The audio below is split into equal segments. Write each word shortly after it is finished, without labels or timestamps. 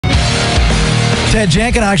Ted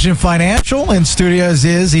Jankin, Oxygen Financial, in studios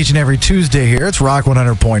is each and every Tuesday here. It's Rock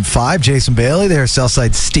 100.5. Jason Bailey there,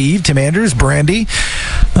 Southside Steve, Tim Andrews, Brandy,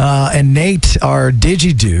 and Nate, our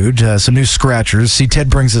digi-dude. Some new scratchers. See, Ted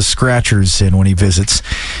brings us scratchers in when he visits.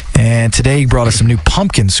 And today he brought us some new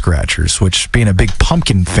pumpkin scratchers, which, being a big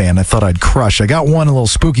pumpkin fan, I thought I'd crush. I got one, a little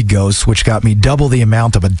spooky ghost, which got me double the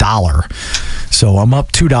amount of $1. So I'm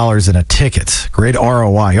up $2 in a ticket. Great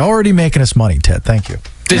ROI. You're already making us money, Ted. Thank you.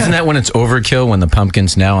 Isn't that when it's overkill, when the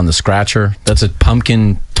pumpkin's now on the scratcher? That's a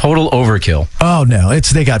pumpkin total overkill. Oh, no.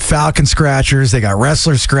 They got Falcon scratchers. They got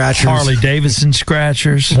Wrestler scratchers. Harley Davidson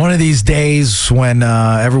scratchers. One of these days,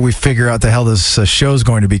 whenever we figure out the hell this show's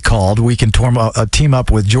going to be called, we can team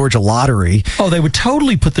up with Georgia Lottery. Oh, they would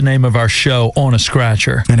totally put the name of our show on a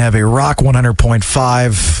scratcher. And have a Rock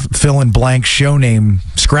 100.5 fill-in-blank show name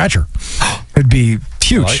scratcher. It'd be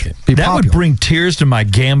huge. Like it. Be that popular. would bring tears to my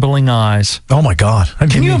gambling eyes. Oh, my God.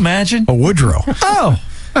 Can you imagine? A Woodrow. Oh.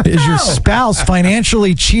 Is your spouse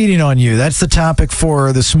financially cheating on you? That's the topic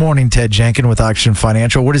for this morning, Ted Jankin with Oxygen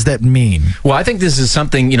Financial. What does that mean? Well, I think this is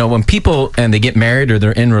something, when people and they get married or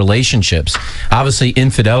they're in relationships, obviously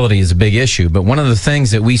infidelity is a big issue. But one of the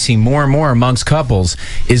things that we see more and more amongst couples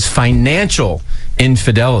is financial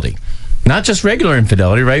infidelity. Not just regular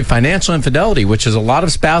infidelity, right? Financial infidelity, which is a lot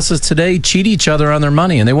of spouses today cheat each other on their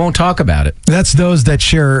money and they won't talk about it. That's those that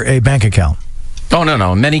share a bank account. Oh,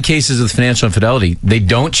 no. In many cases with financial infidelity, they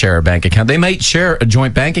don't share a bank account. They might share a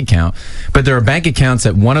joint bank account, but there are bank accounts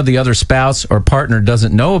that one of the other spouse or partner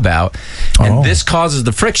doesn't know about. And this causes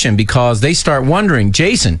the friction because they start wondering,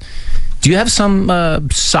 Jason, do you have some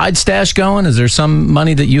side stash going? Is there some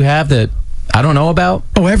money that you have that I don't know about?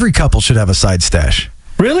 Oh, every couple should have a side stash.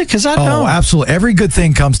 Really? Because I don't. Oh, absolutely. Every good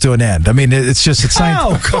thing comes to an end. I mean, it's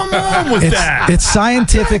come on with that. It's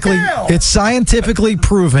scientifically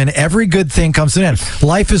proven. Every good thing comes to an end.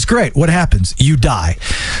 Life is great. What happens? You die.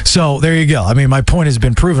 So there you go. I mean, my point has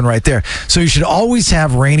been proven right there. So you should always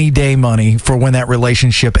have rainy day money for when that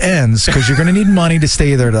relationship ends, because you're going to need money to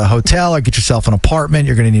stay either at a hotel or get yourself an apartment.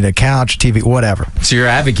 You're going to need a couch, TV, whatever. So you're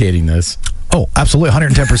advocating this. Oh, absolutely,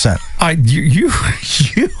 110%.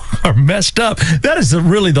 You are messed up. That is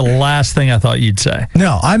really the last thing I thought you'd say.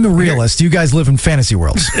 No, I'm a realist. You guys live in fantasy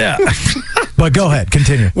worlds. Yeah. But go ahead,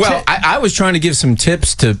 continue. Well, I was trying to give some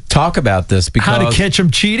tips to talk about this because... How to catch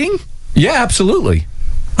them cheating? Yeah, absolutely.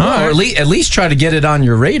 Or at least try to get it on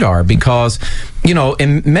your radar because,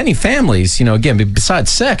 in many families, again, besides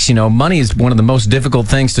sex, money is one of the most difficult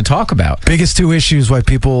things to talk about. Biggest two issues why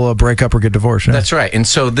people break up or get divorced. Yeah? That's right. And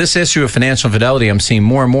so this issue of financial infidelity, I'm seeing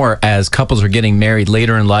more and more as couples are getting married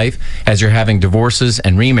later in life, as you're having divorces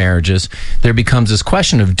and remarriages, there becomes this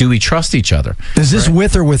question of, do we trust each other? Is this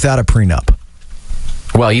with or without a prenup?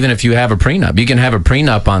 Well, even if you have a prenup, you can have a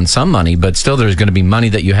prenup on some money, but still there's going to be money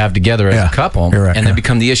that you have together as a couple, right, and they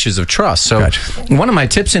become the issues of trust. So one of my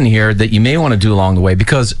tips in here that you may want to do along the way,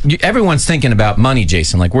 because everyone's thinking about money,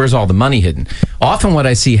 Jason, like where's all the money hidden? Often what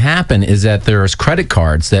I see happen is that there's credit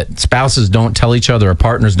cards that spouses don't tell each other or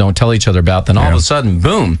partners don't tell each other about, then all of a sudden,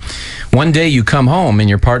 boom, one day you come home and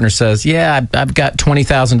your partner says, yeah, I've got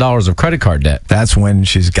 $20,000 of credit card debt. That's when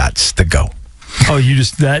she's got to go. Oh,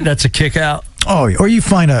 that's a kick out? Oh, or you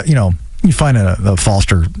find a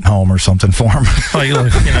foster home or something for them. Oh,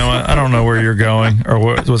 I don't know where you're going or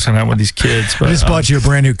what's going to happen with these kids. But I just bought you a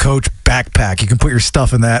brand new Coach backpack. You can put your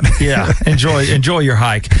stuff in that. Yeah, enjoy your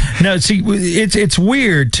hike. No, see, it's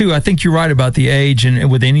weird too. I think you're right about the age, and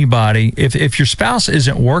with anybody, if your spouse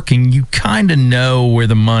isn't working, you kind of know where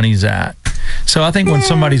the money's at. So I think when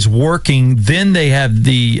somebody's working, then they have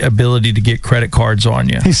the ability to get credit cards on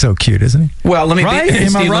you. He's so cute, isn't he? Well, let me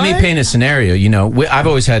paint a scenario. I've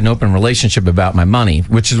always had an open relationship about my money,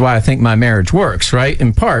 which is why I think my marriage works, right?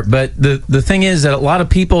 In part. But the thing is that a lot of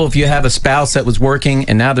people, if you have a spouse that was working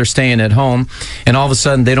and now they're staying at home, and all of a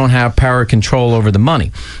sudden they don't have power control over the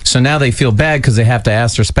money. So now they feel bad because they have to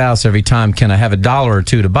ask their spouse every time, can I have $1 or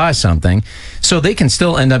 $2 to buy something? So they can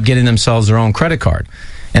still end up getting themselves their own credit card.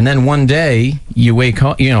 And then one day you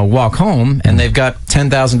walk home and they've got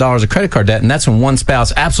 $10,000 of credit card debt, and that's when one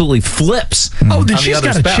spouse absolutely flips. Oh, then she's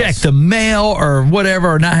got to check the mail or whatever,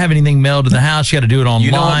 or not have anything mailed to the house. You got to do it online.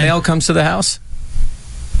 You know what mail comes to the house?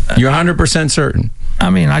 You're 100% certain. I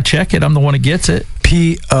mean, I check it. I'm the one that gets it.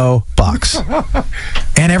 P.O. Box.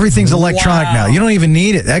 And everything's electronic now. You don't even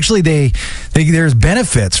need it. Actually, there's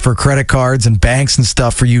benefits for credit cards and banks and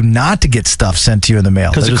stuff for you not to get stuff sent to you in the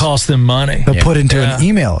mail. Because it costs them money. They'll put into an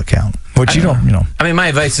email account. But you don't, I mean, my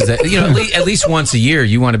advice is that, at least once a year,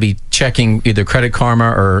 you want to be checking either Credit Karma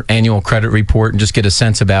or annual credit report and just get a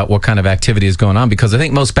sense about what kind of activity is going on. Because I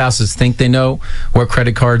think most spouses think they know what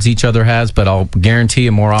credit cards each other has, but I'll guarantee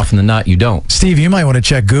you more often than not, you don't. Steve, you might want to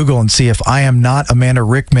check Google and see if I am not Amanda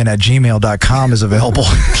Rickman at gmail.com is available.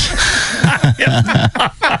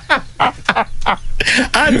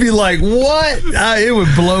 I'd be like, what? It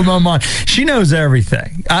would blow my mind. She knows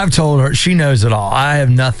everything. I've told her she knows it all. I have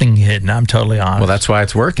nothing hidden. I'm totally honest. Well, that's why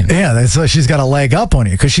it's working. Yeah, that's why she's got a leg up on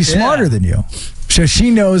you because she's smarter than you. So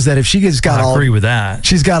she knows that if she gets got I agree with that.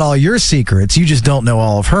 She's got all your secrets. You just don't know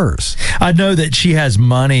all of hers. I know that she has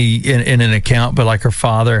money in an account, but like her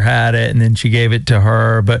father had it, and then she gave it to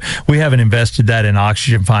her. But we haven't invested that in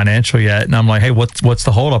Oxygen Financial yet. And I'm like, hey, what's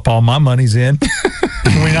the holdup? All my money's in.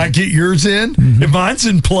 Can we not get yours in? If mine's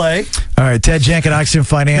in play. All right, Ted Jenkins, Oxygen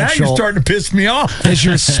Financial. Now you're starting to piss me off. Is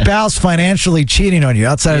your spouse financially cheating on you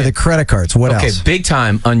outside of the credit cards? What else? Okay, big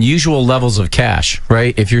time, unusual levels of cash,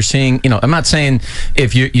 right? If you're seeing, I'm not saying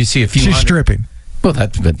if you see a few She's stripping. Well,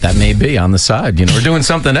 that may be on the side, or doing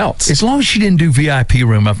something else. As long as she didn't do VIP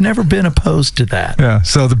room, I've never been opposed to that. Yeah.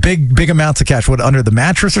 So the big amounts of cash, what, under the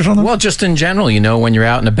mattress or something? Well, just in general, when you're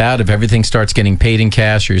out and about, if everything starts getting paid in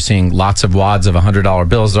cash, or you're seeing lots of wads of $100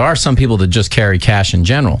 bills. There are some people that just carry cash in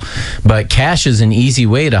general, but cash is an easy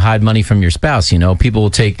way to hide money from your spouse. People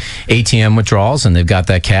will take ATM withdrawals and they've got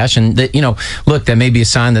that cash, and that look, that may be a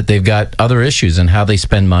sign that they've got other issues in how they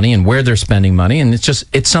spend money and where they're spending money, and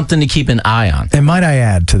it's something to keep an eye on. And might I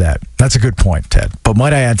add to that? That's a good point, Ted. But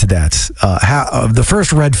might I add to that? The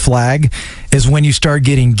first red flag is when you start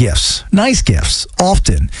getting gifts, nice gifts,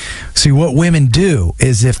 often. See, what women do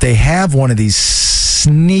is if they have one of these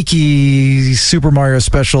sneaky Super Mario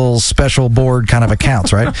special board kind of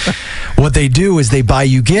accounts, right? What they do is they buy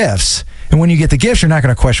you gifts. And when you get the gifts, you're not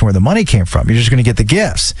going to question where the money came from. You're just going to get the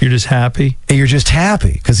gifts. You're just happy? And you're just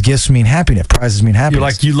happy because gifts mean happiness. Prizes mean happiness. You're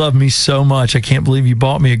like, you love me so much. I can't believe you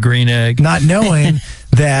bought me a green egg. Not knowing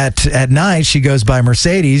that at night she goes by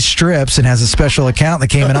Mercedes, strips, and has a special account in the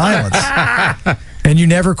Cayman Islands. And you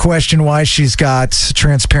never question why she's got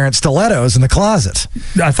transparent stilettos in the closet.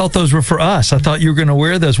 I thought those were for us. I thought you were going to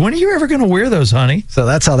wear those. When are you ever going to wear those, honey? So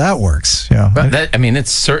that's how that works. Yeah. But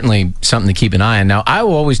it's certainly something to keep an eye on. Now, I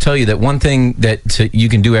will always tell you that one thing that you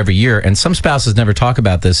can do every year, and some spouses never talk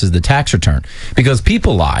about this, is the tax return. Because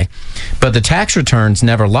people lie, but the tax returns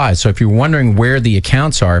never lie. So if you're wondering where the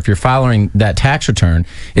accounts are, if you're filing that tax return,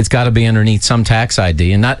 it's got to be underneath some tax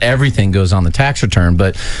ID. And not everything goes on the tax return,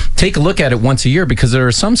 but take a look at it once a year, because there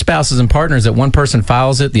are some spouses and partners that one person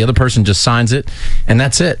files it, the other person just signs it, and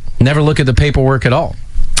that's it. Never look at the paperwork at all.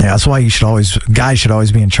 Yeah, that's why guys should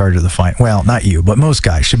always be in charge of the finance. Well, not you, but most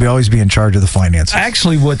guys should always be in charge of the finances.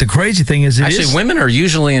 Actually, what the crazy thing is, women are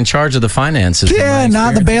usually in charge of the finances. Yeah,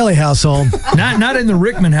 not the Bailey household. not in the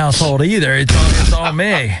Rickman household either. It's all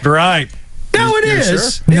me. Right. No, it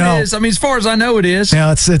is. Sure? It is. I mean, as far as I know, it is. Yeah,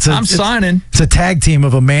 I'm signing. It's a tag team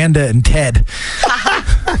of Amanda and Ted.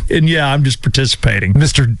 And yeah, I'm just participating.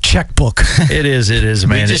 Mr. Checkbook. It is,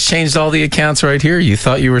 Amanda. We just changed all the accounts right here. You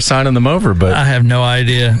thought you were signing them over, but I have no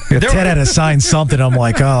idea. If Ted had to sign something, I'm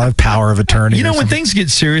like, oh, power of attorney. When things get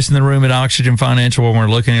serious in the room at Oxygen Financial, when we're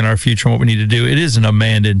looking at our future and what we need to do, it is an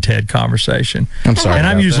Amanda and Ted conversation. I'm sorry. And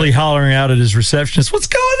I'm usually hollering out at his receptionist, "What's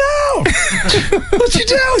going on? What you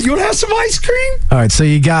doing? You want to have some ice cream?" All right, so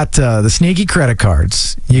you got the sneaky credit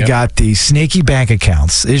cards. You got the sneaky bank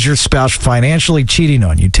accounts. Is your spouse financially cheating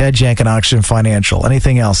on you? Ted Jenkins, Oxygen Financial.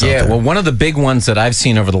 Anything else out there? Well, one of the big ones that I've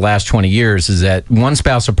seen over the last 20 years is that one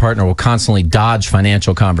spouse or partner will constantly dodge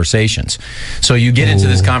financial conversations. So you get into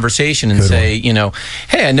this conversation and say,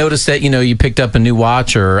 hey, I noticed that, you picked up a new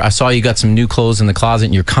watch, or I saw you got some new clothes in the closet,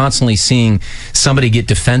 and you're constantly seeing somebody get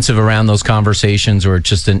defensive around those conversations, or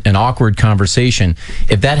just an awkward conversation.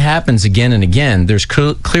 If that happens again and again, there's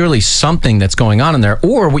clearly something that's going on in there.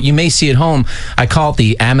 Or what you may see at home, I call it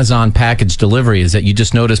the Amazon package delivery, is that you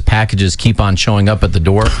just notice packages keep on showing up at the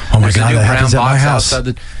door. Oh my God, that happens at my house.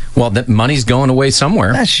 That money's going away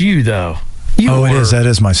somewhere. That's you, though. It is. That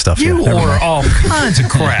is my stuff. You order all kinds of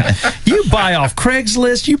crap. You buy off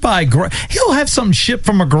Craigslist. You buy. He'll have something shipped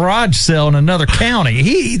from a garage sale in another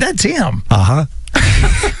county. That's him.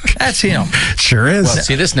 That's him. Sure is. Well,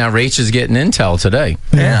 see this now. Rach is getting intel today.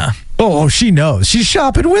 Yeah. Oh, she knows. She's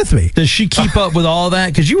shopping with me. Does she keep up with all that?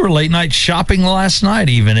 Because you were late night shopping last night,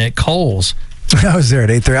 even at Kohl's. I was there at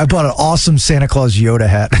 8:30. I bought an awesome Santa Claus Yoda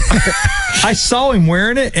hat. I saw him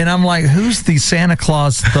wearing it, and I'm like, who's the Santa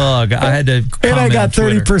Claus thug? I had to And I got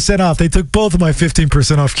 30% off. They took both of my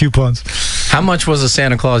 15% off coupons. How much was a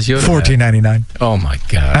Santa Claus Yoda? $14.99. Oh my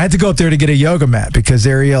God! I had to go up there to get a yoga mat because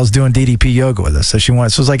Ariel's doing DDP yoga with us. So she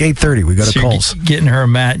wanted. So it was like 8:30. We go to Kohl's. Getting her a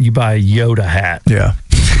mat, and you buy a Yoda hat. Yeah.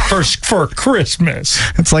 For Christmas.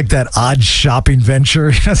 It's like that odd shopping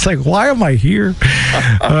venture. It's like, why am I here?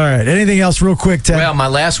 All right. Anything else real quick, Ted? Well, my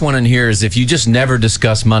last one in here is if you just never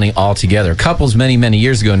discuss money altogether. Couples many, many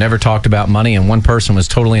years ago never talked about money, and one person was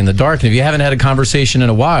totally in the dark. And if you haven't had a conversation in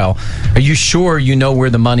a while, are you sure you know where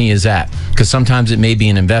the money is at? Because sometimes it may be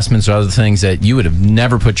in investments or other things that you would have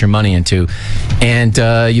never put your money into. And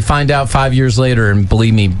you find out 5 years later, and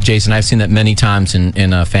believe me, Jason, I've seen that many times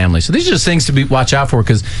in families. So these are just things to watch out for,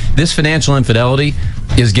 because this financial infidelity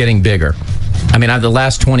is getting bigger. I mean, the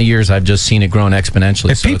last 20 years, I've just seen it growing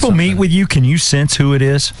exponentially. If people meet with you, can you sense who it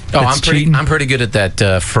is? Oh, I'm pretty good at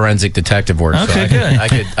that forensic detective work. Okay, so good.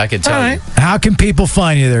 I could tell you. How can people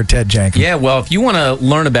find you there, Ted Jenkins? Yeah, well, if you want to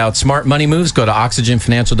learn about smart money moves, go to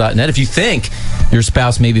oxygenfinancial.net. If you think your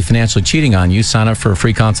spouse may be financially cheating on you, sign up for a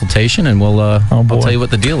free consultation, and I'll tell you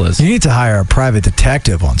what the deal is. You need to hire a private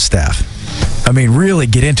detective on staff. I mean, really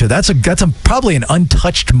get into it. That's probably an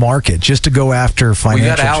untouched market just to go after financial.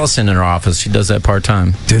 We got Allison in our office. She does that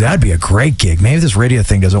part-time. Dude, that'd be a great gig. Maybe this radio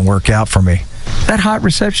thing doesn't work out for me. That hot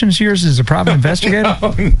receptionist of yours is a private investigator?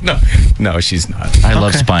 No, she's not. I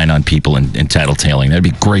love spying on people and tattletaling. That'd be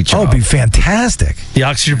a great job. Oh, it'd be fantastic. The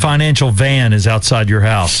Oxygen Financial van is outside your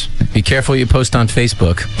house. Be careful what you post on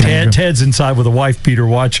Facebook. Ted's inside with a wife beater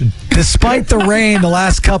watching. Despite the rain the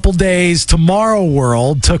last couple days, Tomorrow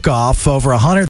World took off over 100,000